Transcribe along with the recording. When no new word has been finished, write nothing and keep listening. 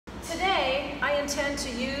intend to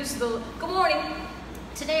use the, good morning.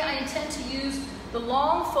 Today I intend to use the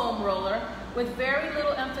long foam roller with very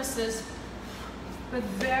little emphasis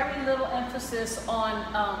on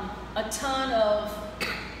a ton of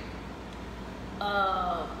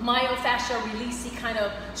myofascial releasey kind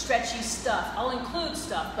of stretchy stuff. I'll include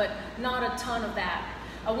stuff, but not a ton of that.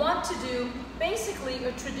 I want to do basically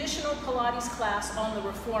a traditional Pilates class on the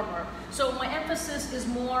reformer. So my emphasis is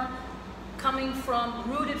more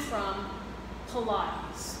rooted from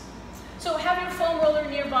Pilates. So have your foam roller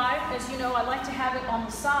nearby. As you know, I like to have it on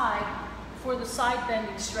the side for the side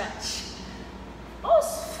bending stretch. Oh,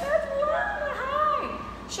 Svetlana, hi.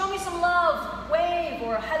 Show me some love, wave,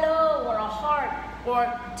 or a hello, or a heart,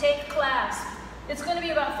 or take class. It's going to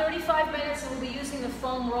be about 35 minutes and we'll be using the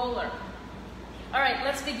foam roller. All right,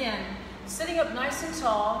 let's begin. Sitting up nice and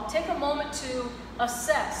tall, take a moment to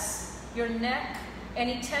assess your neck.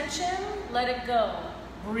 Any tension, let it go.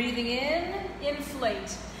 Breathing in,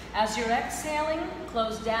 inflate. As you're exhaling,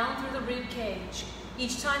 close down through the rib cage.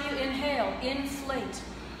 Each time you inhale, inflate.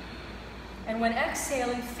 And when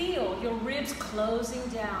exhaling, feel your ribs closing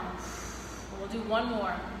down. We'll do one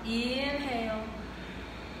more. Inhale.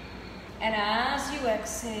 And as you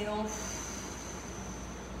exhale,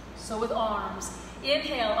 so with arms.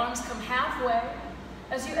 Inhale, arms come halfway.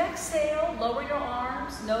 As you exhale, lower your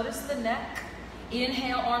arms. Notice the neck.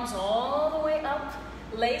 Inhale, arms all the way up.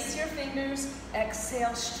 Lace your fingers.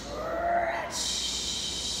 Exhale, stretch.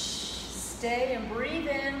 Stay and breathe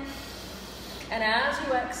in. And as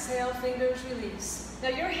you exhale, fingers release. Now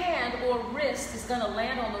your hand or wrist is going to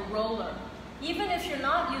land on the roller. Even if you're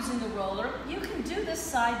not using the roller, you can do this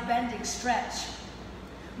side bending stretch.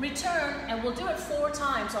 Return, and we'll do it 4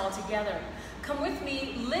 times all together. Come with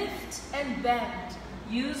me, lift and bend.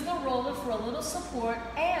 Use the roller for a little support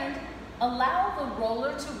and allow the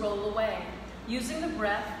roller to roll away. Using the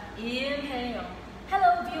breath, inhale.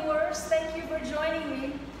 Hello viewers, thank you for joining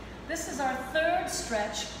me. This is our 3rd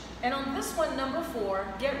stretch, and on this one, number 4,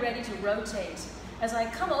 get ready to rotate. As I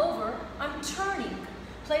come over, I'm turning.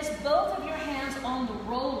 Place both of your hands on the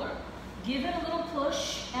roller. Give it a little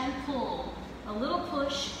push and pull. A little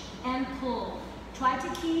push and pull. Try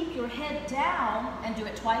to keep your head down and do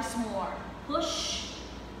it twice more. Push,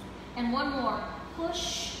 and one more.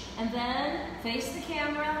 Push, and then face the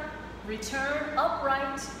camera, return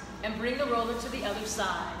upright, and bring the roller to the other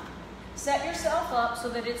side. Set yourself up so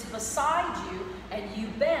that it's beside you and you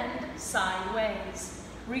bend sideways.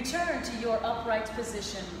 Return to your upright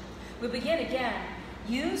position. We begin again.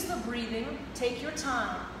 Use the breathing, take your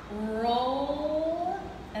time. Roll,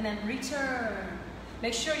 and then return.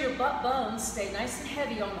 Make sure your butt bones stay nice and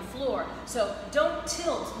heavy on the floor. So don't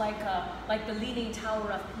tilt like the Leaning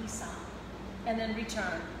Tower of Pisa. And then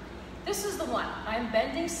return. This is the one. I'm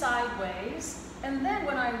bending sideways, and then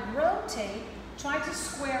when I rotate, try to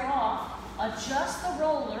square off, adjust the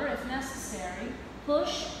roller if necessary,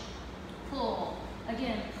 push, pull.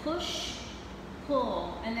 Again, push,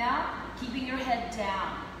 pull. And now, keeping your head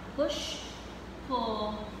down. Push,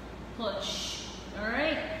 pull, push. All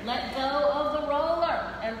right, let go of the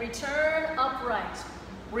roller and return upright.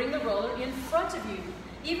 Bring the roller in front of you.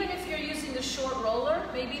 Even if you're using the short roller,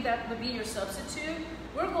 maybe that would be your substitute,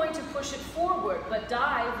 we're going to push it forward, but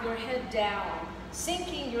dive your head down.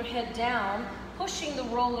 Sinking your head down, pushing the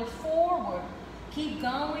roller forward. Keep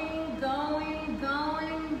going, going,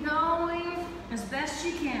 going, going, as best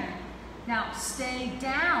you can. Now, stay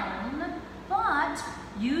down, but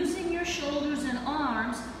using your shoulders and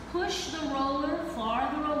arms, push the roller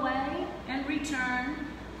farther away and return.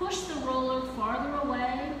 Push the roller farther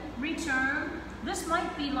away, return. This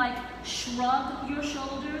might be like shrug your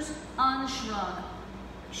shoulders, unshrug.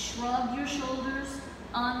 Shrug your shoulders,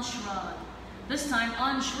 unshrug. This time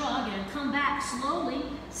unshrug and come back slowly,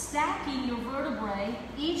 stacking your vertebrae,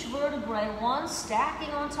 each vertebrae one stacking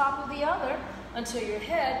on top of the other until your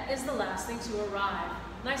head is the last thing to arrive.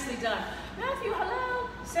 Nicely done. Matthew, hello.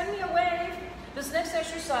 Send me a wave. This next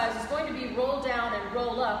exercise is going to be roll down and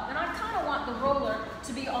roll up, and I kind of want the roller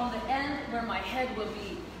to be on the end where my head will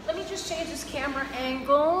be. Let me just change this camera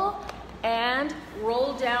angle, and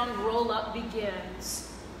roll down, roll up begins.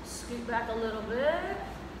 Scoot back a little bit.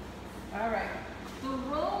 All right. The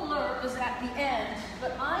roller is at the end,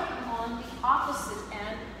 but I am on the opposite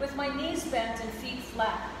end with my knees bent and feet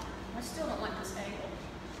flat. I still don't like this angle.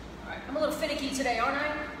 All right, I'm a little finicky today, aren't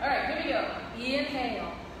I? All right, here we go.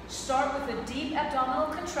 Inhale. Start with a deep abdominal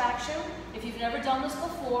contraction. If you've never done this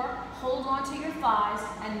before, hold on to your thighs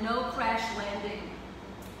and no crash landing.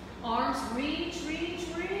 Arms reach, reach,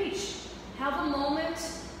 reach. Have a moment,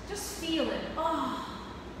 just feel it. Oh.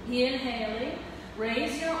 Inhaling,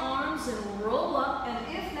 raise your arms and roll up,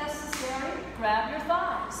 and if necessary, grab your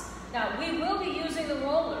thighs. Now, we will be using the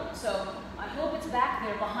roller, so I hope it's back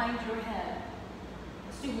there behind your head.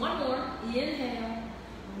 Let's do one more. Inhale,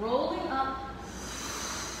 rolling up.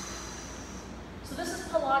 So this is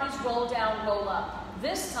Pilates roll down, roll up.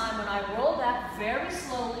 This time when I roll back very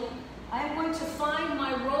slowly, I'm going to find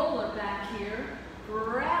my roller back here,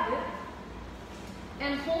 grab it,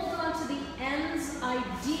 and hold on to the ends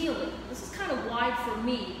ideally. This is kind of wide for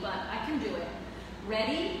me, but I can do it.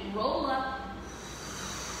 Ready, roll up,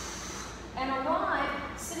 and arrive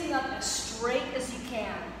sitting up as straight as you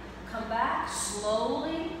can. Come back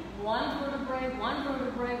slowly, one vertebrae, one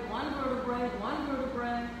vertebrae, one vertebrae, one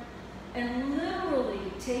vertebrae, and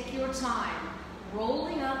literally take your time,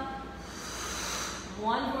 rolling up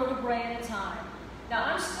one vertebrae at a time. Now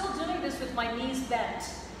I'm still doing this with my knees bent.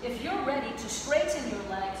 If you're ready to straighten your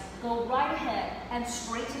legs, go right ahead and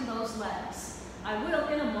straighten those legs. I will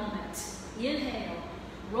in a moment. Inhale,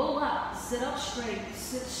 roll up, sit up straight,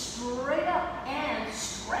 sit straight up and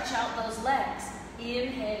stretch out those legs.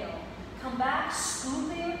 Inhale, come back,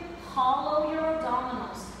 scooping, hollow your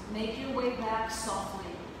abdominals. Make your way back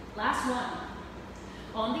softly. Last one.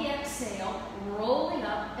 On the exhale, rolling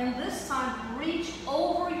up, and this time reach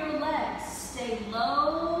over your legs. Stay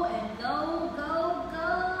low and go, go,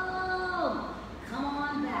 go. Come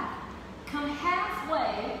on back. Come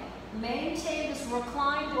halfway, maintain this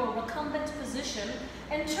reclined or recumbent position,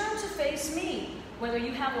 and turn to face me. Whether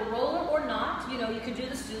you have a roller or not, you know, you can do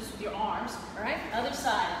this with your arms, all right? Other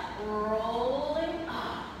side, rolling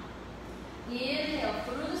up. Inhale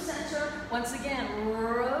through the center. Once again,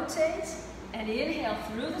 rotate. And inhale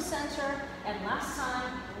through the center, and last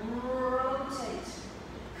time, rotate.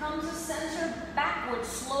 Come to center, backwards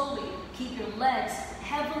slowly. Keep your legs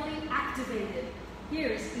heavily activated.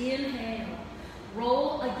 Here's inhale.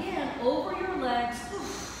 Roll again over your legs.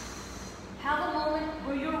 Have a moment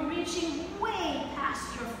where you're reaching way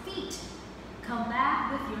past your feet. Come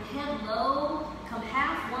back with your head low. Come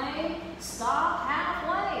halfway. Stop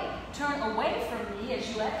halfway. Turn away from me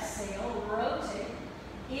as you exhale. Rotate.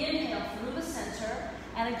 Inhale through the center,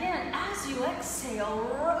 and again, as you exhale,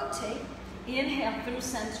 rotate, inhale through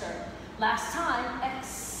center. Last time,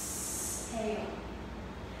 exhale.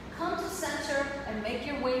 Come to center and make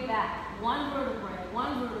your way back. One vertebrae,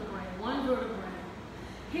 one vertebrae, one vertebrae.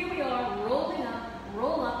 Here we are, rolling up,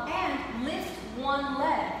 roll up, and lift one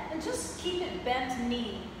leg. And just keep it bent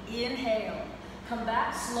knee. Inhale. Come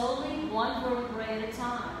back slowly, one vertebrae at a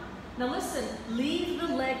time. Now listen, leave the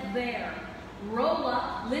leg there. Roll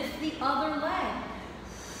up, lift the other leg.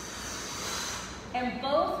 And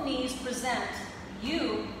both knees present.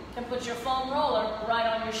 You can put your foam roller right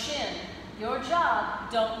on your shin. Your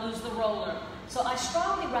job, don't lose the roller. So I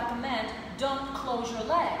strongly recommend don't close your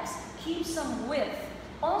legs. Keep some width.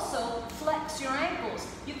 Also, flex your ankles.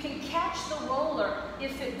 You can catch the roller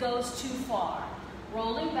if it goes too far.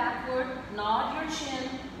 Rolling backward, nod your chin.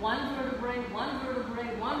 One vertebrae, one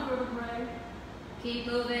vertebrae, one vertebrae. Keep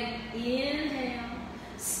moving. Inhale.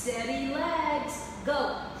 Steady legs.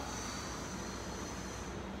 Go.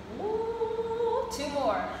 Ooh, two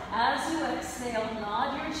more. As you exhale,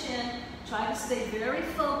 nod your chin. Try to stay very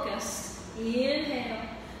focused. Inhale.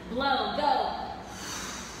 Blow. Go.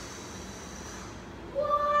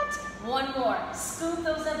 What? One more. Scoop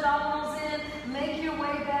those abdominals in. Make your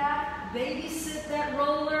way back. Babysit that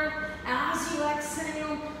roller. As you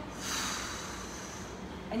exhale.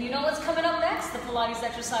 And you know what's coming up next? The Pilates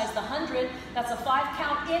exercise, the 100. That's a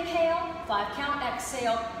 5-count inhale, 5-count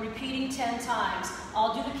exhale, repeating 10 times.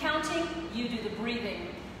 I'll do the counting, you do the breathing.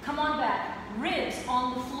 Come on back, ribs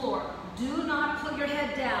on the floor. Do not put your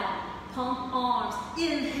head down. Pump arms.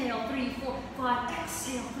 Inhale, 3, 4, 5.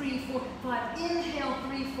 Exhale, 3, 4, 5. Inhale,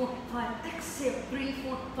 3, 4, 5. Exhale, 3,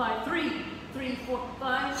 4, 5. 3, 3, 4,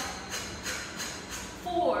 5.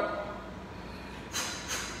 4.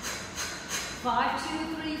 5,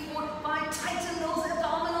 2, 3, 4, 5. Tighten those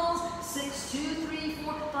abdominals. 6, 2, 3,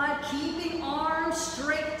 4, 5. Keeping arms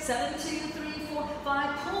straight. 7, 2, 3, 4,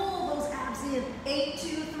 5. Pull those abs in. 8, 2,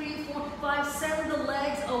 3, 4, 5. Send the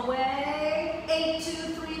legs away. 8,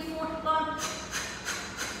 2, 3, 4,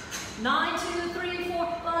 5. 9, 2, 3, 4,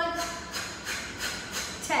 5.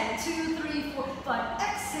 10, 2, 3, 4, 5.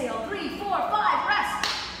 Exhale. 3, 4, 5. Rest.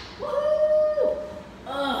 Woohoo!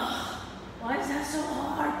 Ugh. Why is that so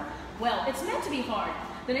hard? Well, it's meant to be hard.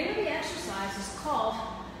 The name of the exercise is called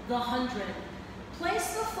the 100.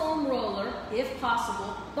 Place the foam roller, if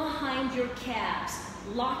possible, behind your calves.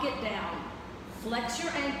 Lock it down. Flex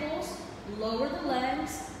your ankles, lower the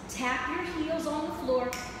legs, tap your heels on the floor.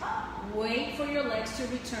 Wait for your legs to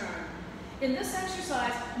return. In this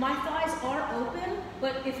exercise, my thighs are open,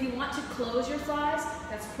 but if you want to close your thighs,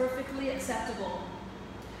 that's perfectly acceptable.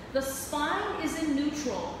 The spine is in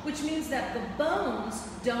neutral, which means that the bones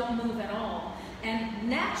don't move at all, and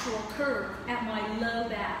natural curve at my low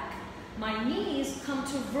back. My knees come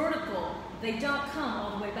to vertical. They don't come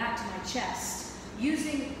all the way back to my chest.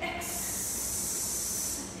 Using exhale,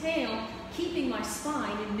 keeping my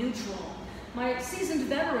spine in neutral. My seasoned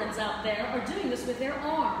veterans out there are doing this with their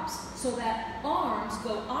arms, so that arms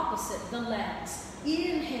go opposite the legs.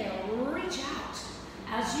 Inhale, reach out.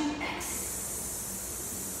 As you exhale,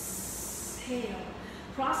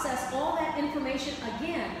 process all that information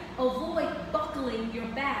again. Avoid buckling your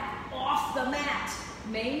back off the mat.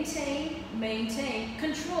 Maintain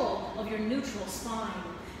control of your neutral spine.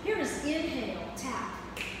 Here is inhale, tap,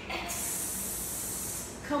 exhale.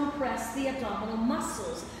 Compress the abdominal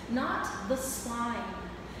muscles, not the spine.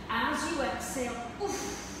 As you exhale,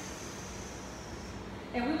 oof.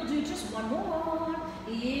 And we will do just one more.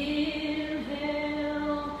 Inhale,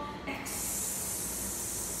 exhale.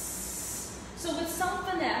 So with some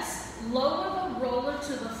finesse, lower the roller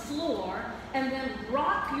to the floor and then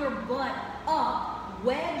rock your butt up.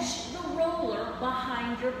 Wedge the roller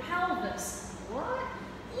behind your pelvis. What?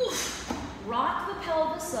 Oof. Rock the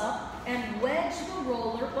pelvis up and wedge the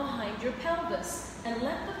roller behind your pelvis and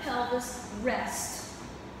let the pelvis rest.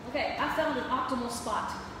 Okay, I found an optimal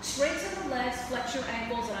spot. Straighten the legs, flex your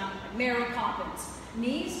ankles, and I'm like Mary Poppins.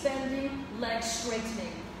 Knees bending, legs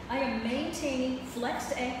straightening. I am maintaining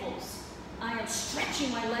flexed ankles. I am stretching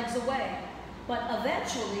my legs away. But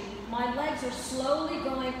eventually, my legs are slowly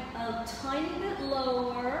going a tiny bit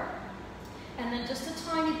lower, and then just a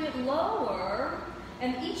tiny bit lower,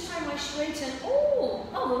 and each time I straighten, oh,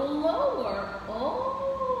 a little lower,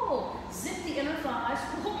 oh, zip the inner thighs,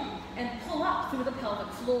 and pull up through the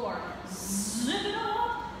pelvic floor. Zip it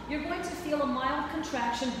up. You're going to feel a mild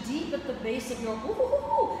contraction deep at the base of your,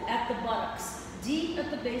 at the buttocks, deep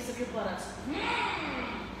at the base of your buttocks.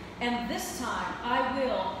 And this time, I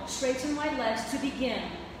will straighten my legs to begin.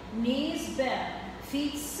 Knees bend,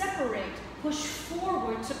 feet separate, push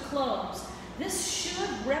forward to close. This should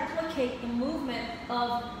replicate the movement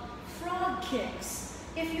of frog kicks.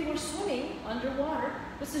 If you were swimming underwater,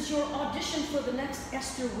 this is your audition for the next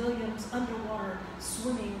Esther Williams underwater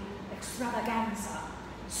swimming extravaganza.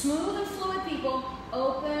 Smooth and fluid, people.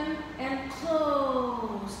 Open and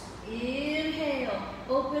close. Inhale,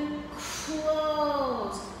 open,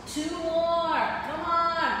 close. 2 more, come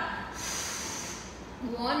on.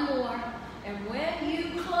 1 more, and when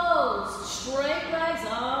you close, straight legs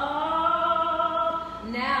up.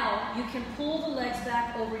 Now you can pull the legs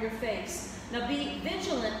back over your face. Now be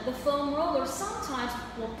vigilant, the foam roller sometimes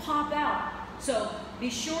will pop out, so be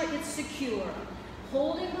sure it's secure.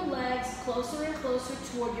 Holding the legs closer and closer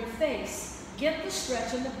toward your face. Get the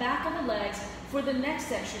stretch in the back of the legs for the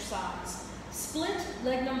next exercise. Split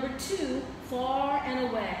leg number 2 far and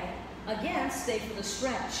away. Again, stay for the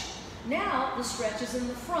stretch. Now the stretch is in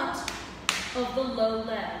the front of the low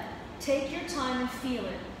leg. Take your time and feel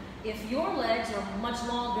it. If your legs are much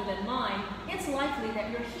longer than mine, it's likely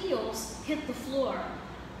that your heels hit the floor.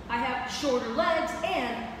 I have shorter legs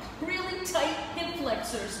and really tight hip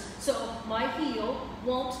flexors, so my heel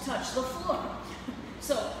won't touch the floor.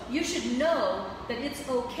 So you should know that it's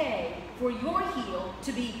okay for your heel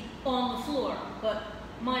to be on the floor, but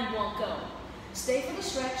mine won't go. Stay for the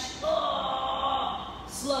stretch. Oh,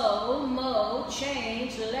 slow-mo,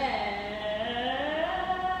 change legs.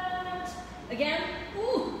 Again,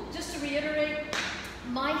 just to reiterate,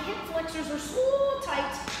 my hip flexors are so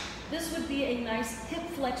tight. This would be a nice hip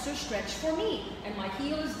flexor stretch for me, and my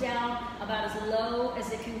heel is down about as low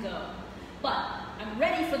as it can go. But I'm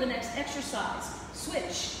ready for the next exercise.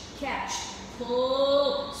 Switch, catch,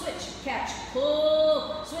 pull, switch, catch,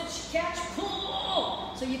 pull, switch, catch,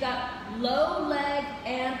 pull. So you got low leg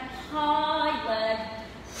and high leg.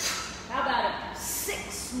 How about it?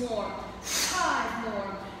 6 more, 5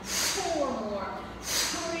 more, 4 more,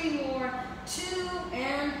 3 more, 2,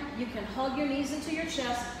 and you can hug your knees into your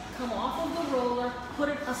chest, come off of the roller, put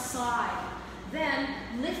it aside. Then,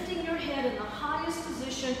 lifting your head in the highest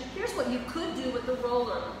position, here's what you could do with the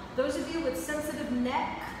roller. Those of you with sensitive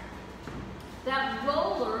neck, that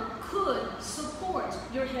roller could support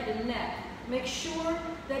your head and neck. Make sure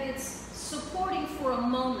that it's supporting for a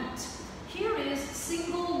moment. Here is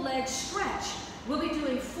single leg stretch. We'll be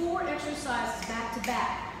doing 4 exercises back to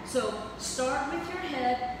back. So start with your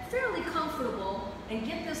head, fairly comfortable, and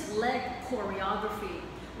get this leg choreography.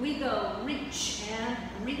 We go reach and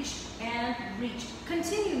reach and reach.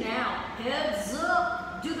 Continue now. Heads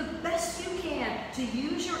up, do the best you can to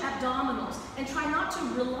use your abdominals and try not to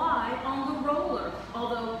rely on the roller,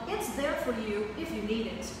 although it's there for you if you need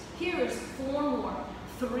it. Here's 4 more,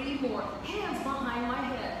 3 more, hands behind my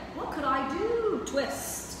head. What could I do?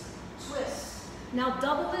 Twist, twist. Now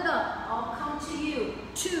double it up. I'll come to you.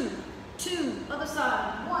 2, 2, other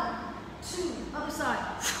side. 1, 2, other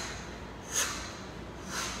side.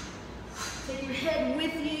 Take your head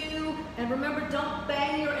with you, and remember, don't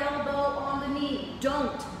bang your elbow on the knee.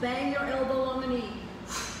 Don't bang your elbow on the knee.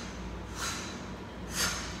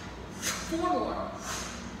 4 more.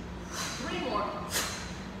 3 more.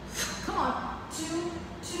 Come on. 2,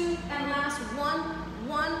 2, and last 1,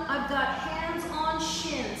 1. I've got hands on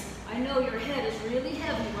shins. I know your head is really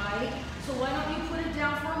heavy, right? So why don't you put it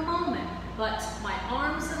down for a moment? But my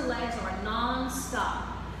arms and legs are non-stop.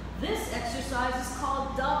 This exercise is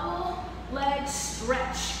called double leg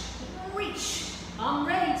stretch. Reach. I'm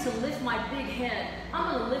ready to lift my big head.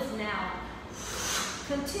 I'm going to lift now.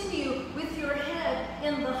 Continue with your head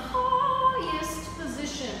in the highest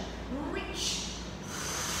position. Reach.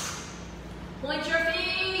 Point your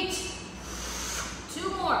feet. 2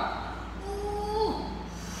 more. Ooh.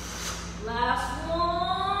 Last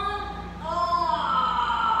one.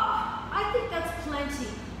 Ah. I think that's plenty.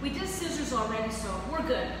 We did scissors already, so we're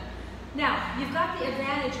good. Now, you've got the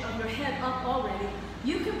advantage of your head up already.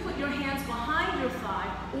 You can put your hands behind your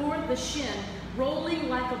thigh or the shin, rolling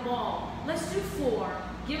like a ball. Let's do 4.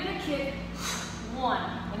 Give it a kick. 1.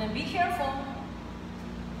 And then be careful.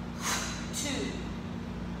 2.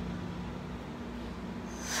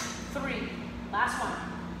 3. Last one.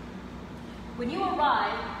 When you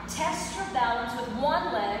arrive, test your balance with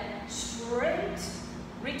 1 leg, straight,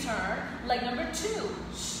 return. Leg number 2,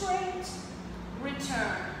 straight,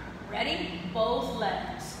 return. Ready? Both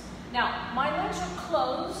legs. Now, my legs are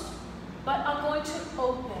closed, but I'm going to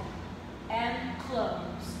open and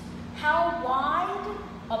close. How wide?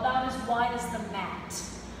 About as wide as the mat.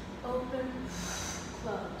 Open,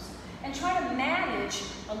 close. And try to manage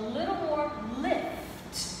a little more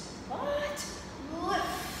lift. What?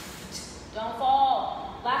 Lift. Don't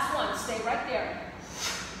fall. Last one. Stay right there.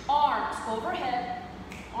 Arms overhead,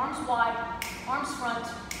 arms wide, arms front,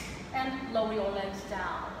 and lower your legs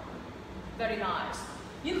down. Very nice.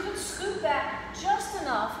 You could scoot back just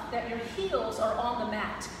enough that your heels are on the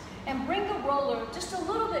mat and bring the roller just a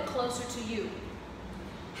little bit closer to you.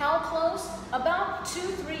 How close? About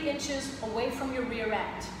 2-3 inches away from your rear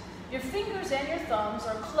end. Your fingers and your thumbs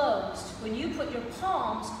are closed when you put your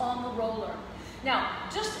palms on the roller. Now,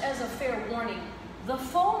 just as a fair warning, the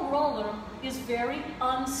foam roller is very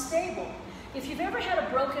unstable. If you've ever had a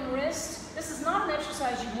broken wrist, this is not an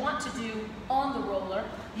exercise you want to do on the roller.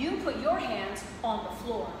 You put your hands on the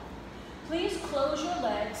floor. Please close your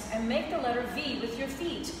legs and make the letter V with your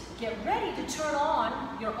feet. Get ready to turn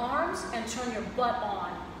on your arms and turn your butt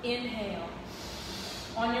on. Inhale.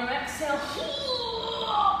 On your exhale,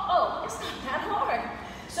 oh, it's not that hard.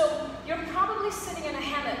 So you're probably sitting in a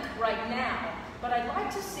hammock right now, but I'd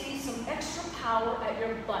like to see some extra power at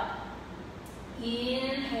your butt.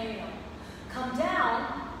 Inhale. Come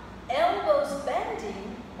down, elbows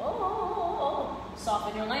bending.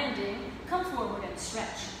 Soften your landing. Come forward and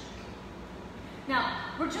stretch.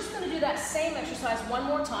 Now, we're just going to do that same exercise one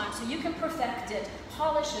more time so you can perfect it,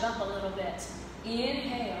 polish it up a little bit.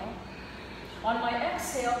 Inhale. On my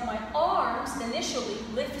exhale, my arms initially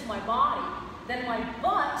lift my body. Then my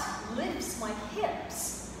butt lifts my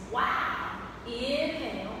hips. Wow.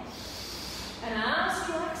 Inhale. And as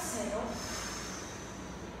you exhale,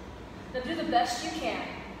 now do the best you can.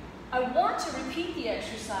 I want to repeat the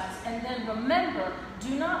exercise, and then remember,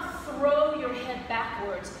 do not throw your head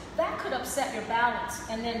backwards. That could upset your balance,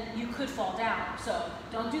 and then you could fall down. So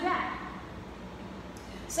don't do that.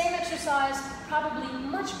 Same exercise, probably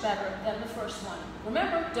much better than the first one.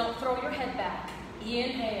 Remember, don't throw your head back.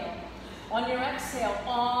 Inhale. On your exhale,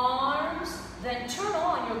 arms, then turn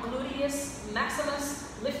on your gluteus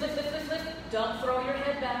maximus. Lift, lift, lift, lift, lift. Don't throw your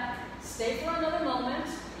head back. Stay for another moment.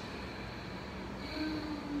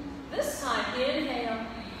 This time, inhale,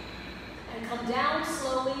 and come down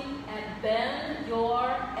slowly and bend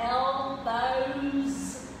your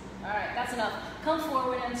elbows. All right, that's enough. Come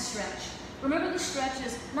forward and stretch. Remember, the stretch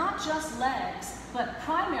is not just legs, but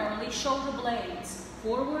primarily shoulder blades.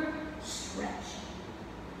 Forward, stretch.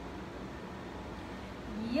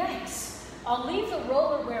 Yikes. I'll leave the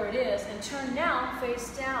roller where it is and turn now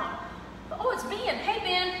face down. Oh, it's Ben. Hey,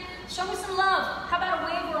 Ben, show me some love. How about a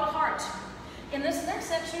wave or a heart? In this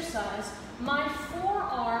next exercise, my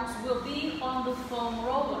forearms will be on the foam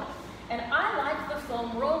roller. And I like the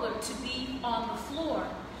foam roller to be on the floor.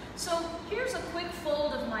 So here's a quick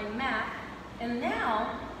fold of my mat. And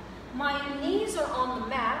now, my knees are on the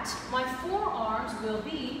mat, my forearms will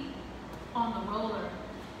be on the roller.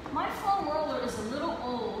 My foam roller is a little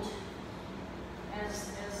old,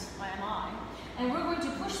 as am I, and we're going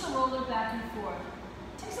to push the roller back and forth.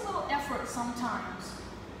 It takes a little effort sometimes.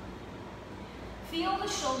 Feel the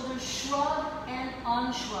shoulders shrug and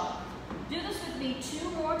unshrug. Do this with me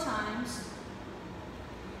 2 more times,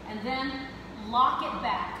 and then lock it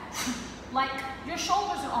back. Like your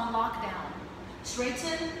shoulders are on lockdown.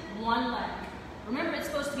 Straighten one leg. Remember, it's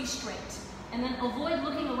supposed to be straight. And then avoid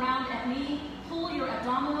looking around at me. Pull your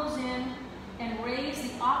abdominals in and raise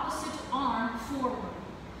the opposite arm forward.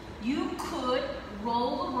 You could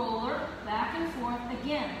roll the roller back and forth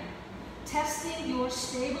again, testing your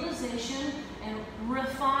stabilization and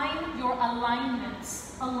refine your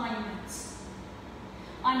alignments.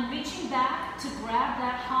 I'm reaching back to grab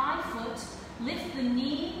that high foot. Lift the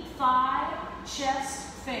knee, thigh,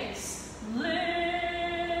 chest, face. Lift.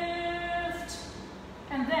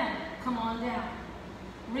 And then come on down.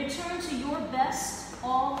 Return to your best,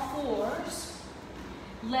 all fours.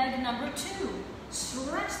 Leg number 2.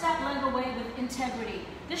 Stretch that leg away with integrity.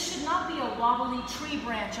 This should not be a wobbly tree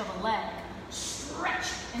branch of a leg.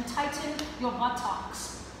 Stretch and tighten your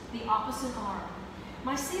buttocks. The opposite arm.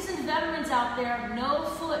 My seasoned veterans out there, no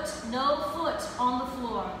foot on the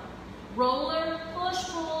floor. Roller, push,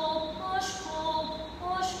 pull, push, pull,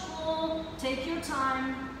 push, pull. Take your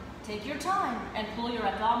time, and pull your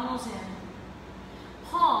abdominals in.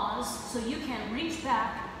 Pause so you can reach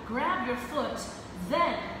back, grab your foot,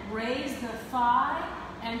 then raise the thigh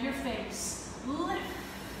and your face. Lift.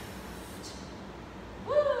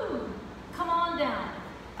 Woo! Come on down.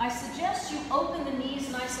 I suggest you open the knees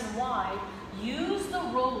nice and wide. Use the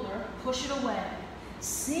roller, push it away.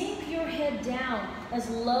 Sink your head down as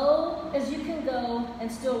low as you can go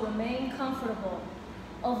and still remain comfortable.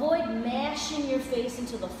 Avoid mashing your face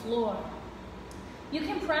into the floor. You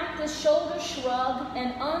can practice shoulder shrug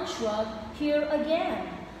and unshrug here again.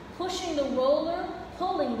 Pushing the roller,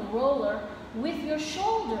 pulling the roller with your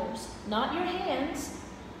shoulders, not your hands.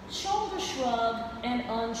 Shoulder shrug and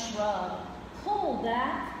unshrug. Pull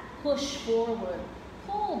back, push forward.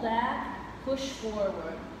 Pull back, push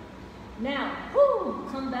forward. Now,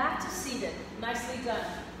 come back to seated. Nicely done.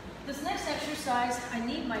 This next exercise, I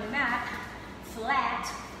need my mat flat,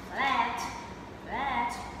 flat,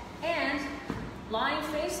 flat, and lying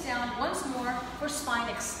face down once more for spine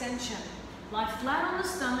extension. Lie flat on the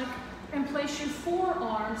stomach and place your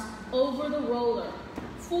forearms over the roller.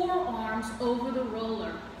 Forearms over the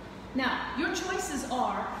roller. Now, your choices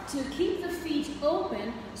are to keep the feet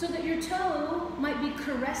open so that your toe might be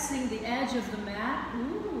caressing the edge of the mat,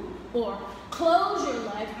 or close your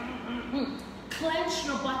leg, clench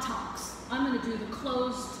your buttocks. I'm going to do the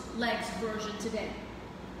closed legs version today.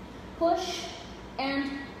 Push and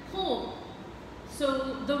pull.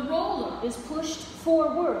 So the roller is pushed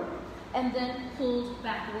forward and then pulled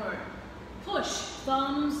backward. Push,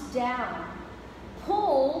 thumbs down.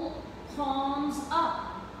 Pull, palms up.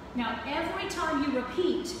 Now, every time you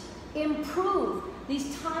repeat, improve.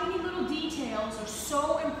 These tiny little details are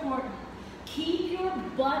so important. Keep your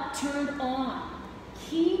butt turned on.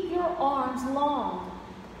 Keep your arms long.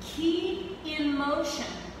 Keep in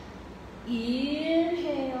motion.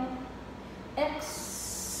 Inhale.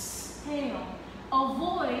 Exhale.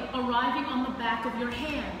 Avoid arriving on the back of your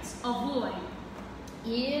hands. Avoid.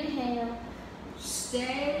 Inhale.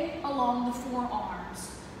 Stay along the forearms.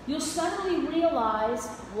 You'll suddenly realize,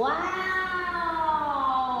 wow,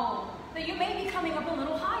 that you may be coming up a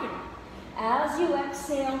little higher. As you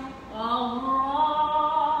exhale, all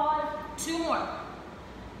right. 2 more.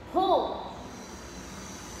 Pull.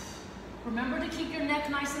 Remember to keep your neck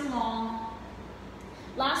nice and long.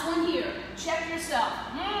 Last one here. Check yourself.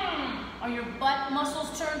 Are your butt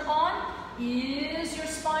muscles turned on? Is your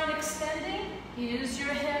spine extending? Is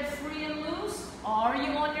your head free and loose? Are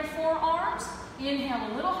you on your forearms?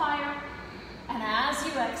 Inhale a little higher. And as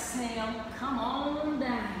you exhale, come on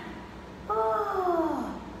down.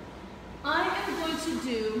 I am going to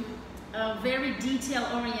do a very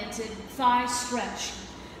detail-oriented thigh stretch.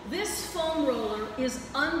 This foam roller is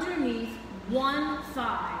underneath one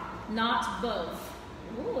thigh, not both.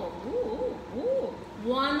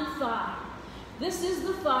 One thigh. This is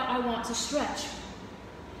the thigh I want to stretch.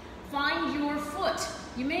 Find your foot.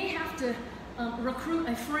 You may have to recruit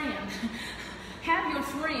a friend. Have your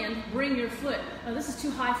friend bring your foot. Oh, this is too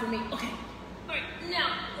high for me. Okay. All right,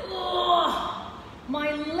 now.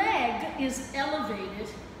 My leg is elevated.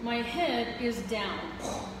 My head is down.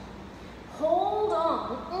 Hold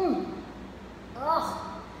on.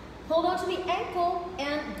 Hold on to the ankle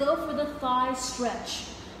and go for the thigh stretch.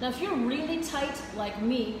 Now, if you're really tight like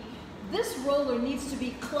me, this roller needs to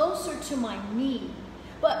be closer to my knee.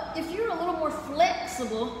 But if you're a little more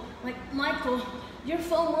flexible, like Michael, your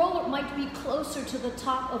foam roller might be closer to the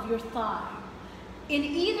top of your thigh. In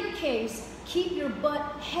either case, keep your butt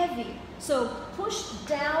heavy. So push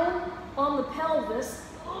down on the pelvis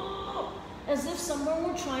as if someone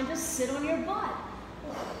were trying to sit on your butt.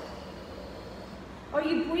 Are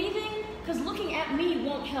you breathing? Because looking at me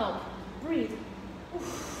won't help. Breathe.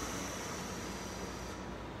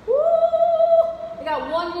 Woo! I got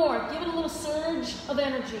one more. Give it a little surge of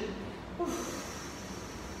energy.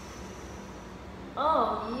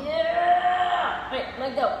 Oh, yeah! All right,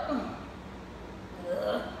 let go.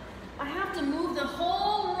 I have to move the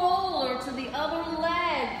whole roller to the other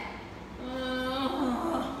leg.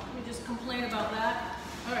 Let me just complain about that.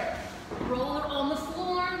 All right, roller on the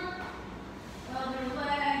floor, other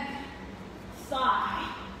leg, thigh.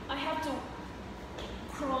 I have to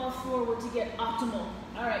crawl forward to get optimal.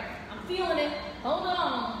 All right, I'm feeling it. Hold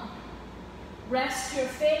on. Rest your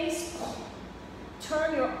face.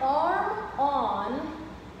 Turn your arm on.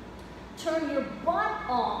 Turn your butt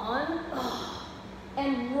on.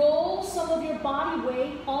 And roll some of your body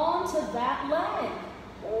weight onto that leg.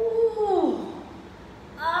 Ooh.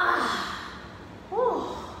 Ah.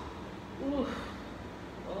 Ooh. Ooh.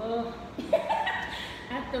 Oh.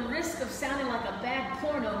 At the risk of sounding like a bad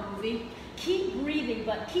porno movie, keep breathing,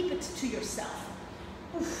 but keep it to yourself.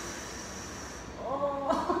 Oh.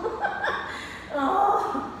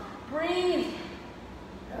 Oh. Breathe.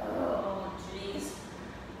 Oh, jeez.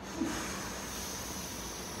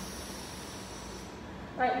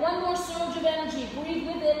 All right, one more surge of energy. Breathe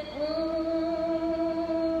with it. All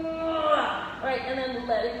right, and then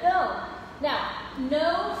let it go. Now,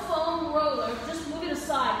 no foam roller. Just move it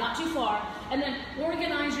aside, not too far, and then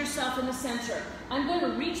organize yourself in the center. I'm going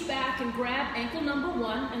to reach back and grab ankle number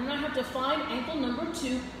 1, and then I have to find ankle number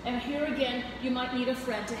 2, and here again, you might need a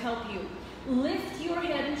friend to help you. Lift your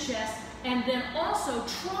head and chest, and then also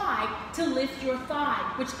try to lift your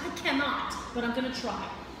thigh, which I cannot, but I'm going to try.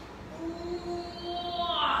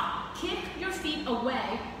 Kick your feet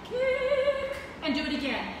away, kick, and do it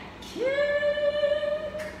again.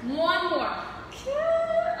 Kick, one more, kick,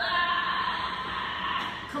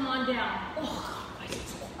 come on down. Oh, God, my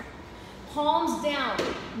knees are hard. Palms down,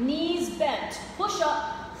 knees bent, push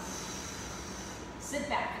up, sit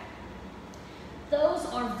back. Those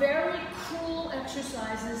are very cruel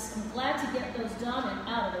exercises. I'm glad to get those done and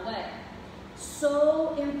out of the way.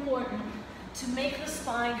 So important to make the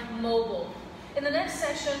spine mobile. In the next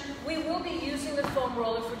session, we will be using the foam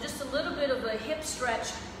roller for just a little bit of a hip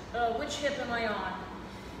stretch. Which hip am I on?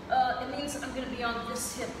 It means I'm going to be on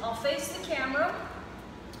this hip. I'll face the camera,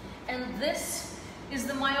 and this is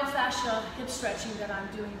the myofascia hip stretching that I'm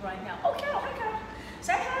doing right now. Okay, hi, Carol.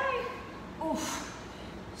 Say hi. Oof.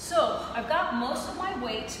 So, I've got most of my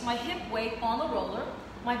weight, my hip weight on the roller.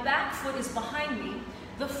 My back foot is behind me.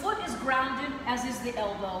 The foot is grounded, as is the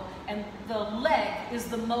elbow, and the leg is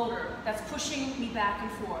the motor that's pushing me back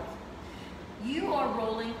and forth. You are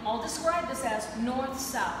rolling, I'll describe this as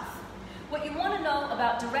north-south. What you want to know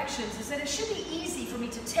about directions is that it should be easy for me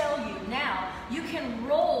to tell you now. You can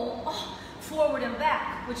roll forward and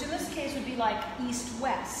back, which in this case would be like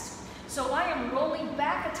east-west. So I am rolling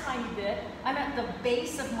back a tiny bit. I'm at the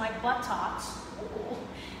base of my buttocks. Ooh.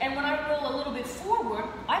 And when I roll a little bit forward,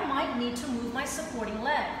 I might need to move my supporting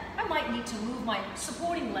leg. I might need to move my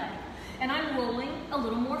supporting leg. And I'm rolling a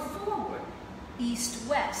little more forward,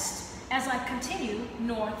 east-west, as I continue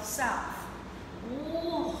north-south.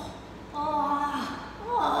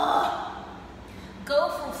 Go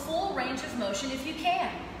for full range of motion if you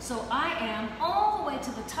can. So I am all the way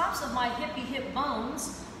to the tops of my hippie hip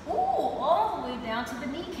bones, all the way down to the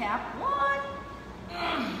kneecap.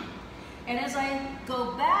 1. And as I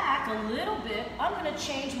go back a little bit, I'm going to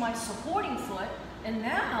change my supporting foot, and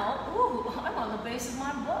now, I'm on the base of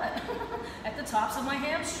my butt, at the tops of my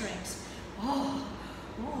hamstrings.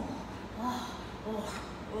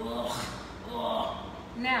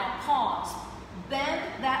 Now, pause. Bend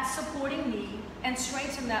that supporting knee and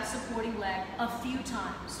straighten that supporting leg a few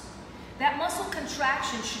times. That muscle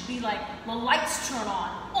contraction should be like the lights turn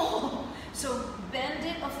on. So bend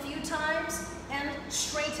it a few times and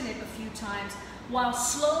straighten it a few times while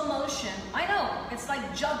slow motion. I know, it's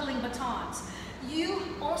like juggling batons.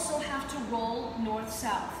 You also have to roll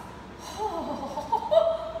north-south.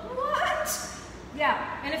 What?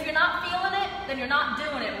 Yeah, and if you're not feeling it, then you're not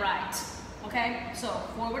doing it right. Okay, so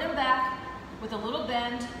forward and back with a little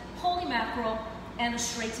bend, holy mackerel, and a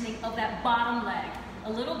straightening of that bottom leg. A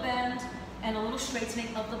little bend and a little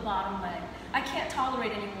straightening of the bottom leg. I can't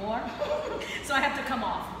tolerate anymore, so I have to come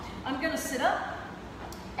off. I'm gonna sit up,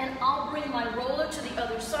 and I'll bring my roller to the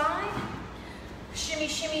other side, shimmy,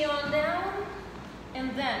 shimmy on down,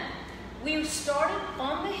 and then we started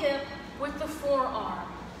on the hip with the forearm.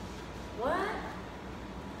 What?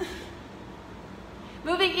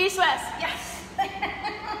 Moving east-west, yes.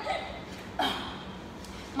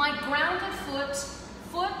 My grounded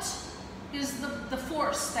foot is the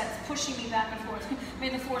force that's pushing me back and forth. May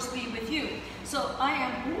the force be with you. So I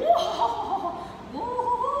am, whoa,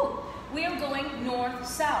 whoa. We are going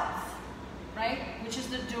north-south, right? Which is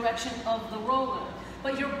the direction of the roller.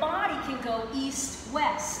 But your body can go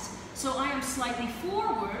east-west. So I am slightly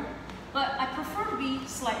forward, but I prefer to be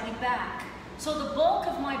slightly back. So the bulk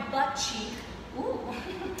of my butt cheek, ooh,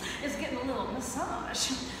 is getting a little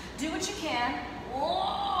massage. Do what you can.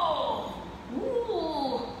 Whoa,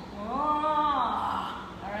 ooh, ah.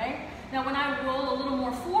 All right? Now when I roll a little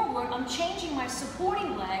more forward, I'm changing my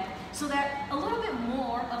supporting leg so that a little bit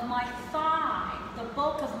more of my thigh, the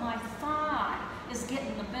bulk of my thigh, is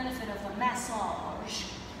getting the benefit of the massage.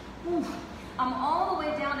 Ooh. I'm all the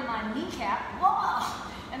way down to my kneecap, whoa,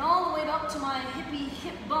 and all the way up to my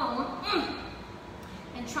hip bone,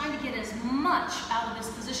 and trying to get as much out of this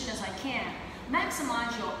position as I can.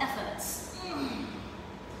 Maximize your efforts.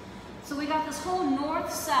 So we got this whole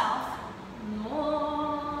north-south,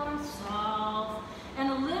 and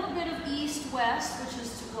a little bit of east-west, which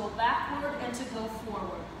is to go backward and to go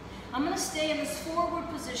forward. I'm going to stay in this forward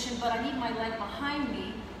position, but I need my leg behind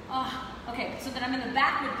me. Okay, so that I'm in the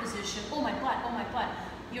backward position. Oh my butt, oh my butt.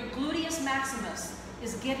 Your gluteus maximus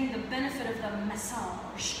is getting the benefit of the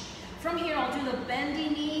massage. From here, I'll do the bendy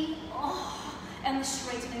knee, and the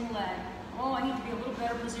straightening leg. Oh, I need to be a little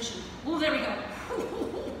better positioned. Oh, there we go.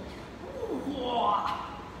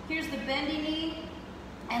 Here's the bendy knee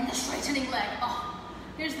and the straightening leg. Oh,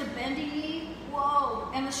 here's the bendy knee, whoa,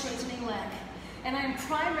 and the straightening leg. And I'm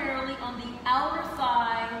primarily on the outer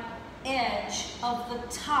thigh edge of the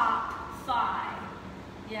top thigh.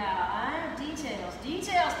 Yeah, details,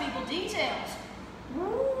 details, people, details.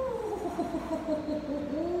 Woo.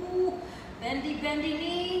 Bendy, bendy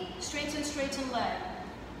knee, straighten leg.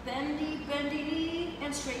 Bendy, bendy knee,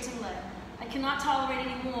 and straighten leg. I cannot tolerate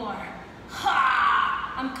anymore.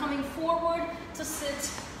 Ha! I'm coming forward to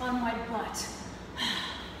sit on my butt.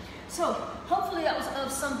 So, hopefully that was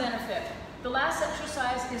of some benefit. The last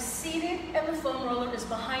exercise is seated and the foam roller is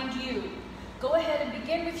behind you. Go ahead and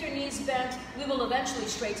begin with your knees bent. We will eventually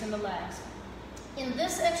straighten the legs. In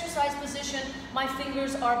this exercise position, my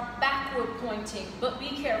fingers are backward pointing, but be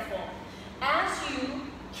careful. As you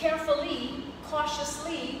carefully,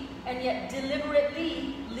 cautiously, and yet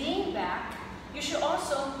deliberately lean back, you should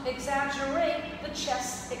also exaggerate the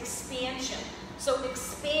chest expansion. So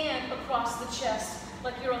expand across the chest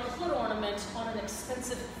like you're a hood ornament on an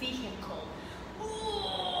expensive vehicle.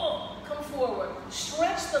 Ooh, come forward.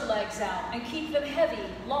 Stretch the legs out and keep them heavy,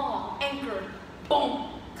 long, anchored,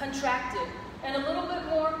 boom, contracted. And a little bit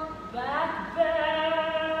more back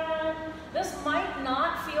bend. This might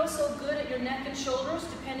not feel so good at your neck and shoulders,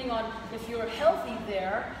 depending on if you're healthy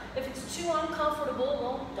there. If it's too uncomfortable,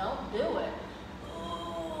 well, don't do it.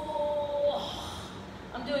 Ooh.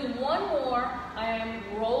 I'm doing one more. I am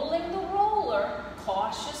rolling the roller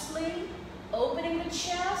cautiously, opening the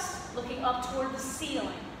chest, looking up toward the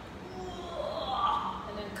ceiling.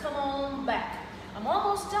 And then come on back. I'm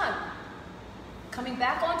almost done. Coming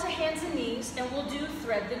back onto hands and knees, and we'll do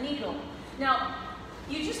thread the needle. Now,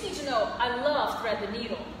 you just need to know, I love thread the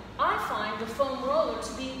needle. I find the foam roller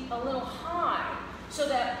to be a little high, so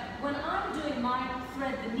that when I'm doing my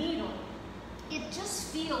thread the needle, it just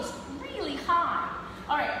feels really high.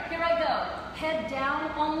 All right, here I go. Head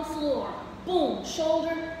down on the floor. Boom,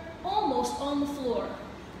 shoulder almost on the floor.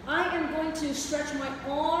 I am going to stretch my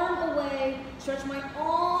arm away, stretch my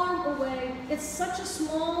arm away. It's such a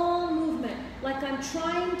small movement, like I'm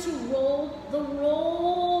trying to roll the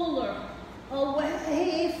roller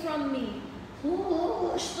away from me.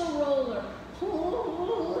 Push the roller,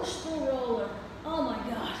 push the roller. Oh my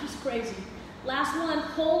gosh, it's crazy. Last one,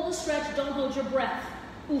 hold the stretch, don't hold your breath.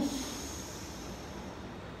 Oof.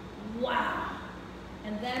 Wow.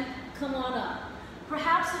 And then come on up.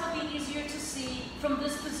 Perhaps it'll be easier to see from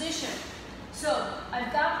this position. So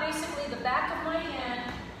I've got basically the back of my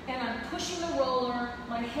hand and I'm pushing the roller,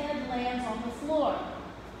 my head lands on the floor.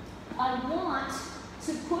 I want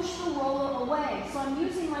to push the roller away. So I'm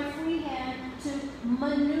using my free hand to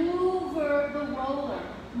maneuver the roller.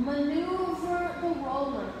 Maneuver the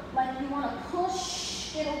roller. Like you want to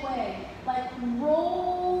push it away. Like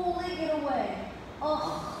rolling it away.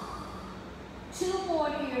 Oh. Two more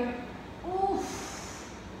here. Oof.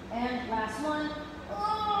 And last one.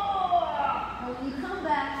 Oh, and when you come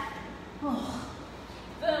back, oh,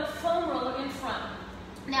 the foam roller in front.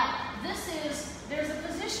 Now, there's a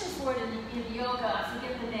position for it in yoga, I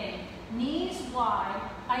forget the name. Knees wide.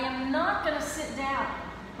 I am not going to sit down,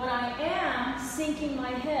 but I am sinking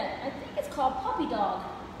my head. I think it's called puppy dog.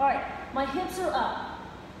 All right, my hips are up.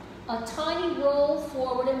 A tiny roll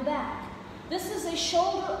forward and back. This is a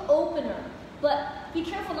shoulder opener, but be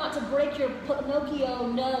careful not to break your Pinocchio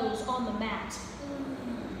nose on the mat.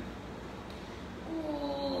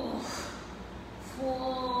 Ooh.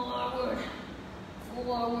 Forward,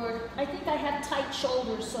 forward. I think I have tight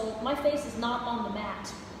shoulders, so my face is not on the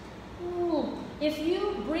mat. Ooh. If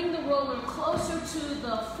you bring the roller closer to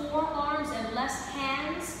the forearms and less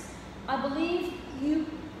hands, I believe you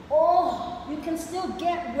can still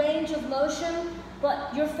get range of motion,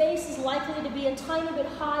 but your face is likely to be a tiny bit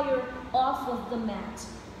higher off of the mat.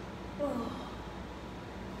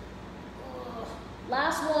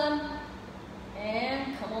 Last one,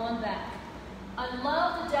 and come on back. I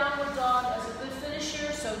love the downward dog as a good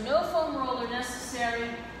finisher, so no foam roller necessary,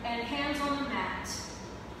 and hands on the mat.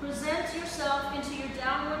 Present yourself into your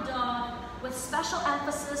downward dog with special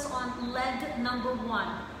emphasis on leg number 1.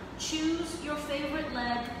 Choose your favorite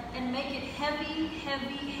leg and make it heavy,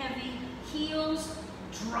 heavy, heavy, heels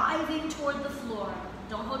driving toward the floor.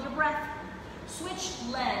 Don't hold your breath. Switch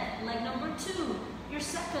leg number 2, your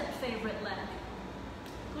second favorite leg.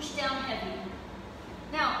 Push down heavy.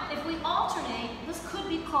 Now, if we alternate, this could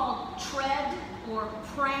be called tread or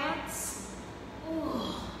prance.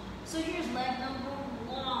 Ooh. So here's leg number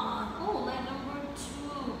 1. Oh, leg number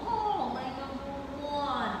 2. Oh, leg number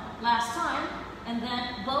 1. Last time, and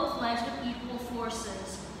then both legs with equal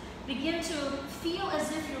forces. Begin to feel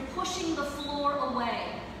as if you're pushing the floor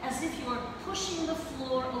away, as if you're pushing the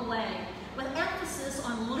floor away, with emphasis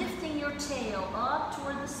on lifting your tail up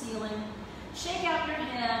toward the ceiling. Shake out your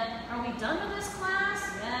head. Are we done with this class?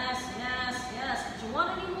 Yes, yes, yes. Do you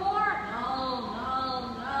want any more? No,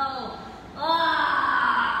 no, no.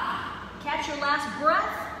 Ah! Catch your last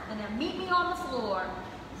breath, and then meet me on the floor.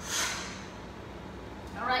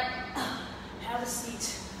 All right, have a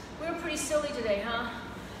seat. We were pretty silly today, huh?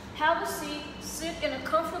 Have a seat, sit in a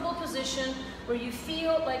comfortable position where you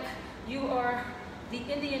feel like you are the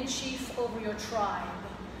Indian chief over your tribe.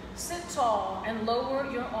 Sit tall and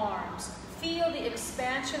lower your arms. Feel the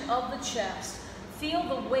expansion of the chest. Feel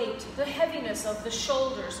the weight, the heaviness of the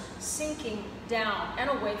shoulders sinking down and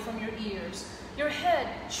away from your ears. Your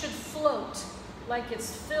head should float like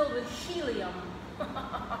it's filled with helium.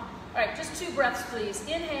 All right, just 2 breaths, please.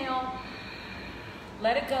 Inhale,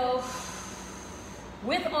 let it go.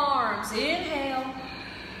 With arms, inhale,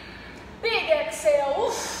 big exhale,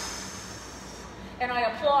 oof. And I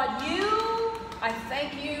applaud you. I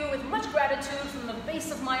thank you with much gratitude from the base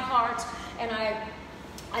of my heart, and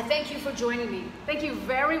I thank you for joining me. Thank you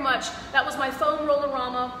very much. That was my foam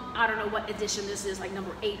Rollerama. I don't know what edition this is, like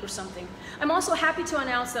number 8 or something. I'm also happy to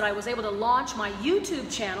announce that I was able to launch my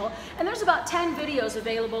YouTube channel, and there's about 10 videos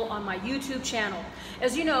available on my YouTube channel.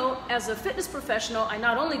 As you know, as a fitness professional, I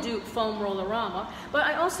not only do foam Rollerama, but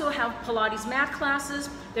I also have Pilates mat classes.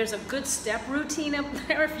 There's a good step routine up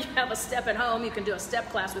there. If you have a step at home, you can do a step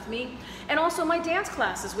class with me. And also my dance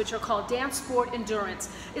classes, which are called Dance Sport Endurance.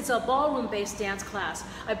 It's a ballroom-based dance class.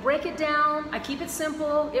 I break it down, I keep it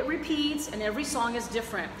simple, it repeats, and every song is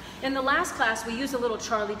different. In the last class, we used a little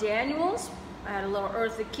Charlie Daniels, I had a little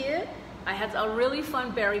Eartha Kitt, I had a really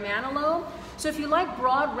fun Barry Manilow. So if you like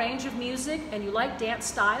broad range of music and you like dance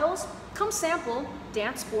styles, come sample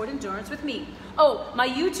Dance Sport Endurance with me. Oh, my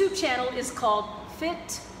YouTube channel is called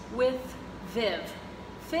Fit with Viv.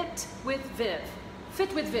 Fit with Viv.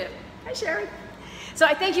 Fit with Viv. Hi, Sherry. So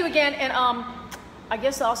I thank you again, and I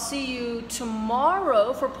guess I'll see you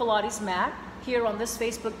tomorrow for Pilates mat here on this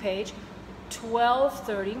Facebook page,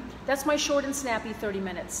 12:30. That's my short and snappy 30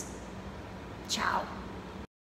 minutes. Ciao.